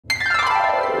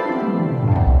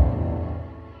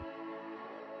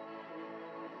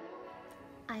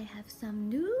have some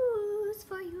news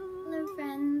for you. Hello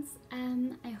friends,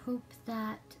 I hope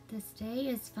that this day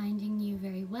is finding you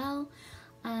very well.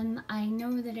 I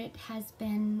know that it has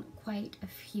been quite a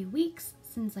few weeks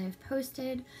since I've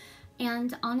posted,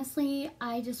 and honestly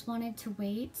I just wanted to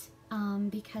wait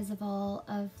because of all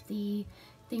of the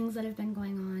things that have been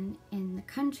going on in the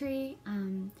country.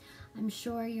 I'm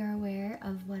sure you're aware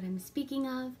of what I'm speaking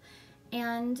of.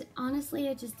 And honestly,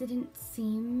 it just didn't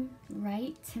seem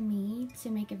right to me to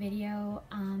make a video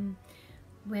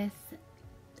with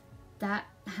that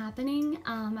happening.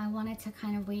 I wanted to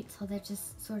kind of wait till that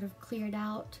just sort of cleared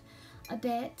out a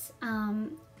bit.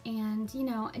 And you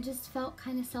know, I just felt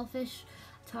kind of selfish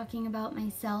talking about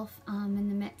myself in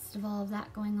the midst of all of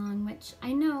that going on, which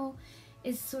I know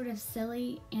is sort of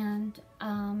silly and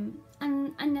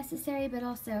unnecessary, but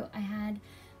also I had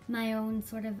my own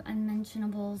sort of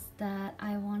unmentionables that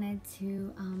I wanted to,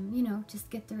 you know, just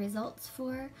get the results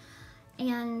for.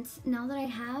 And now that I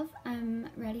have, I'm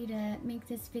ready to make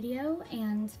this video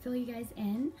and fill you guys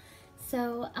in.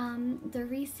 So the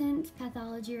recent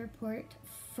pathology report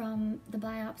from the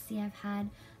biopsy I've had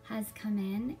has come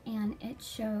in, and it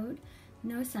showed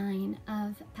no sign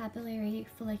of papillary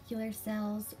follicular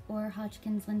cells or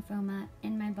Hodgkin's lymphoma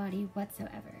in my body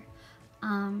whatsoever.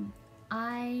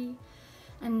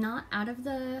 I'm not out of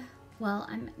the, well,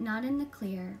 I'm not in the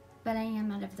clear, but I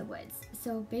am out of the woods.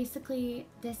 So basically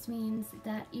this means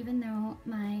that even though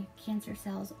my cancer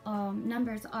cells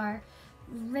numbers are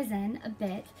risen a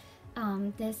bit,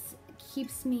 this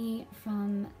keeps me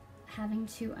from having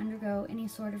to undergo any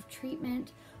sort of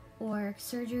treatment or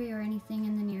surgery or anything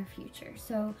in the near future.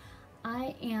 So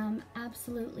I am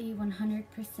absolutely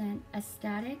 100%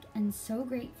 ecstatic and so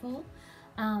grateful.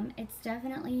 It's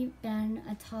definitely been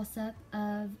a toss-up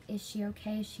of, is she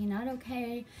okay, is she not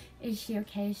okay, is she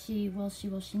okay, will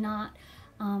she not,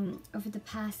 over the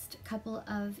past couple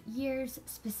of years,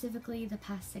 specifically the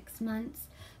past 6 months,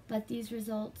 but these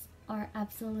results are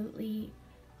absolutely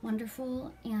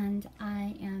wonderful and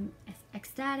I am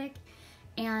ecstatic.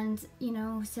 And you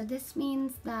know, so this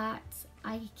means that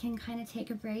I can kind of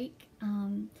take a break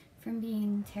from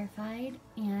being terrified,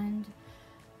 and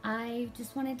I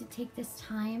just wanted to take this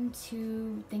time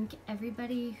to thank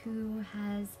everybody who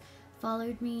has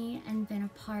followed me and been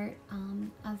a part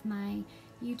of my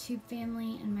YouTube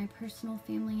family and my personal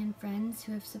family and friends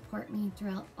who have supported me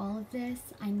throughout all of this.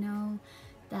 I know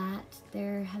that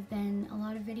there have been a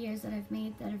lot of videos that I've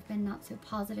made that have been not so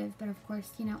positive, but of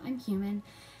course, you know, I'm human.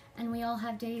 And we all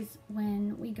have days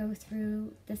when we go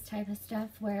through this type of stuff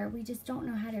where we just don't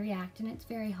know how to react, and it's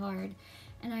very hard.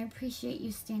 And I appreciate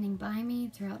you standing by me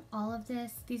throughout all of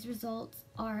this. These results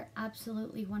are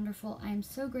absolutely wonderful. I am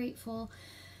so grateful.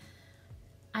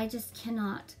 I just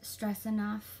cannot stress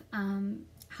enough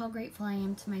how grateful I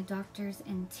am to my doctors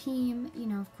and team. You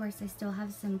know, of course, I still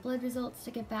have some blood results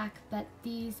to get back, but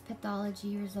these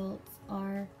pathology results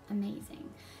are amazing.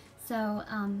 So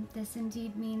this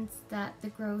indeed means that the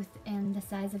growth and the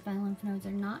size of my lymph nodes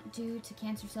are not due to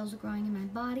cancer cells growing in my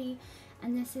body,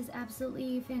 and this is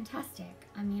absolutely fantastic.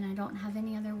 I mean, I don't have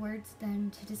any other words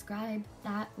than to describe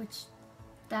that, which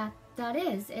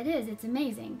it's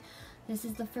amazing. This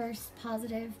is the first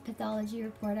positive pathology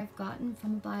report I've gotten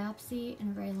from a biopsy in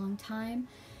a very long time.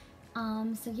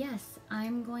 So yes,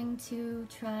 I'm going to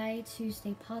try to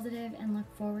stay positive and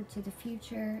look forward to the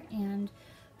future and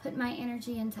put my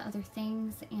energy into other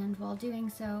things, and while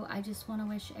doing so, I just want to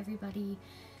wish everybody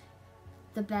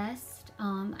the best.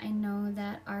 I know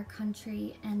that our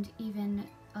country and even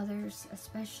others,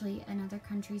 especially in other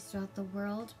countries throughout the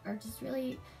world, are just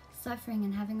really suffering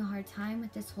and having a hard time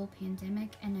with this whole pandemic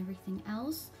and everything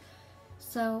else.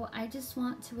 So I just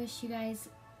want to wish you guys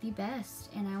the best,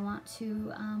 and I want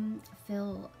to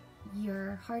fill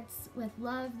your hearts with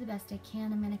love the best I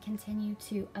can. I'm going to continue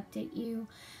to update you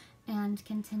and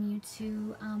continue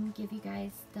to give you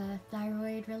guys the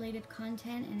thyroid related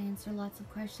content and answer lots of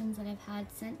questions that I've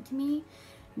had sent to me.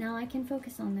 Now I can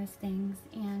focus on those things,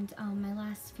 and my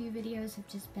last few videos have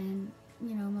just been,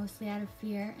 you know, mostly out of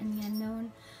fear and the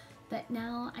unknown, but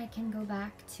now I can go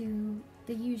back to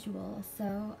the usual.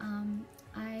 So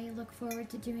I look forward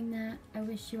to doing that. I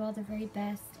wish you all the very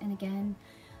best, and again,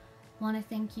 want to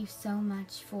thank you so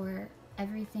much for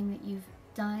everything that you've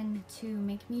done to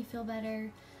make me feel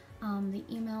better. The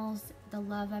emails, the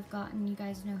love I've gotten, you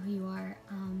guys know who you are.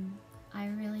 I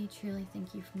really truly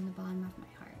thank you from the bottom of my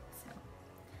heart. So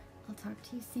I'll talk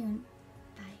to you soon.